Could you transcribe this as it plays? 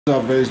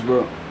What's up,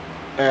 Facebook?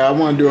 Hey, I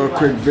want to do a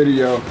quick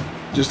video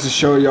just to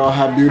show y'all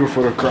how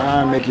beautiful the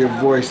Quran make your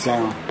voice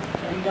sound.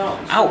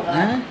 Out,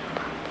 man.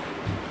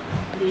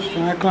 What's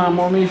trying to climb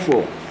on me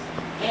for?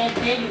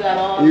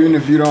 Even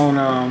if you don't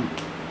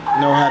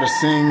know how to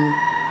sing,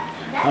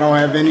 I don't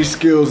have any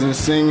skills in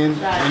singing,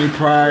 any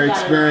prior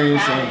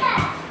experience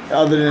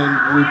other than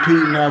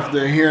repeating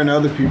after hearing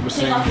other people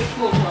sing.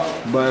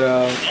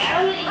 But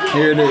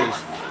here it is.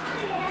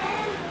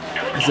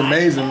 It's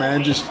amazing,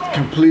 man. It just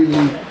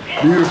completely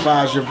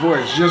beautifies your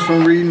voice just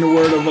from reading the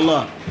word of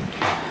Allah.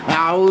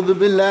 A'udhu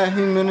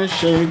billahi minash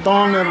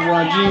shaitanir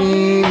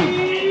rajim.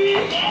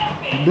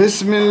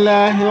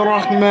 Bismillahir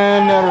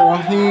rahmanir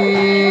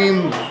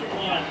rahim.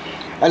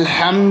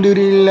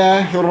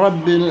 Alhamdulillahi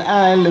rabbil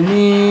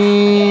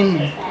alamin.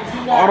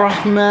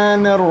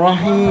 Ar-Rahmanir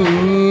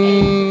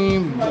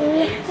Rahim.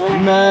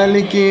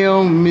 Maliki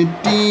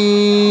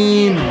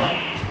yawmiddin.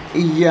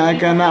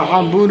 إياك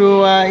نعبد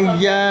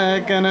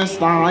وإياك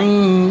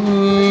نستعين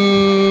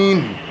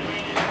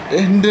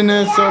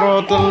اهدنا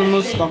الصراط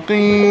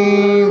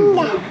المستقيم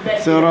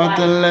صراط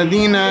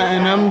الذين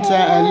أنعمت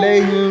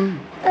عليهم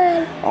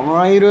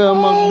غير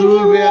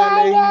المغضوب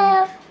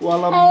عليهم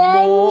ولا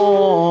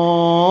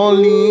الضالين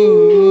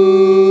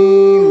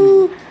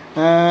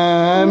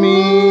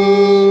آمين.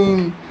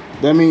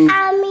 That means,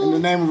 in the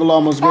name of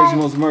Allah, most gracious,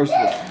 most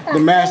merciful, the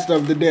Master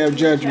of the Day of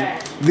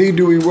Judgment, Thee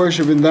do we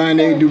worship, and Thine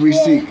aid do we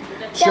seek.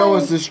 Show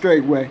us the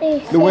straight way,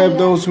 the way of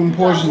those whom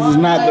portions is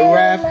not the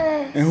wrath,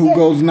 and who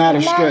goes not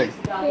astray.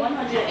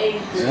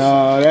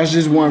 That's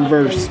just one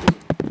verse.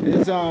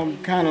 It's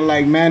kind of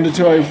like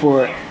mandatory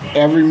for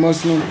every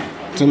Muslim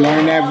to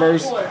learn that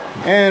verse,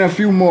 and a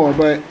few more.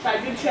 But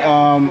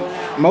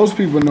most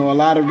people know a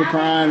lot of the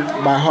Quran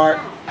by heart,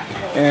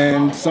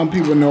 and some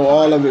people know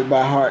all of it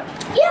by heart.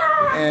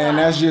 And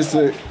that's just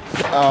a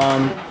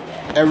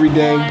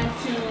everyday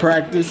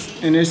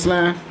practice in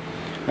Islam.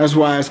 That's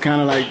why it's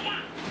kind of like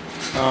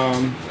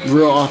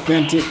real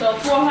authentic.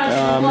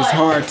 It's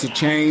hard to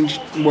change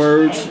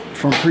words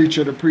from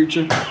preacher to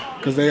preacher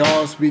because they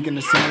all speak in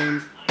the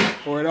same,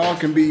 or it all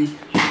can be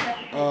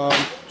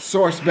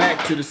sourced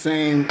back to the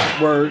same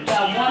words.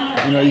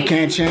 You know, you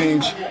can't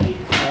change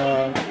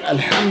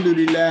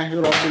Alhamdulillahi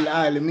Rabbil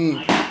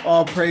Alameen.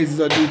 All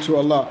praises are due to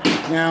Allah.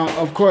 Now,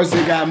 of course,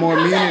 it got more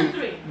meaning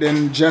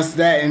than just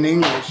that in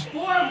English.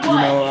 You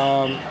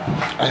know,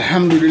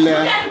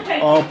 Alhamdulillah,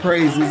 all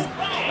praises.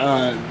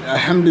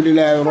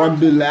 Alhamdulillah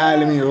Rabbil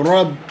Alameen.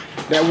 Rabb,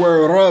 that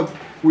word Rabb,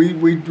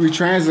 we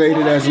translate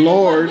it as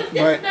Lord,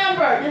 but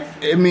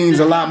it means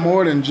a lot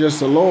more than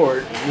just a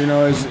Lord. You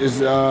know, it's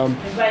you know,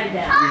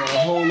 a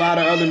whole lot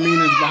of other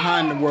meanings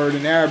behind the word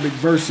in Arabic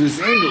versus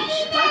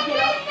English.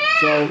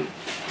 So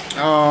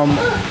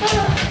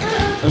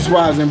that's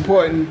why it's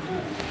important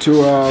to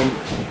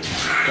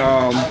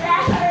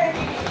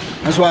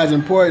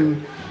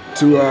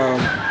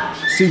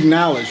seek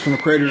knowledge from the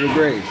cradle to the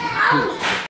grave. Peace.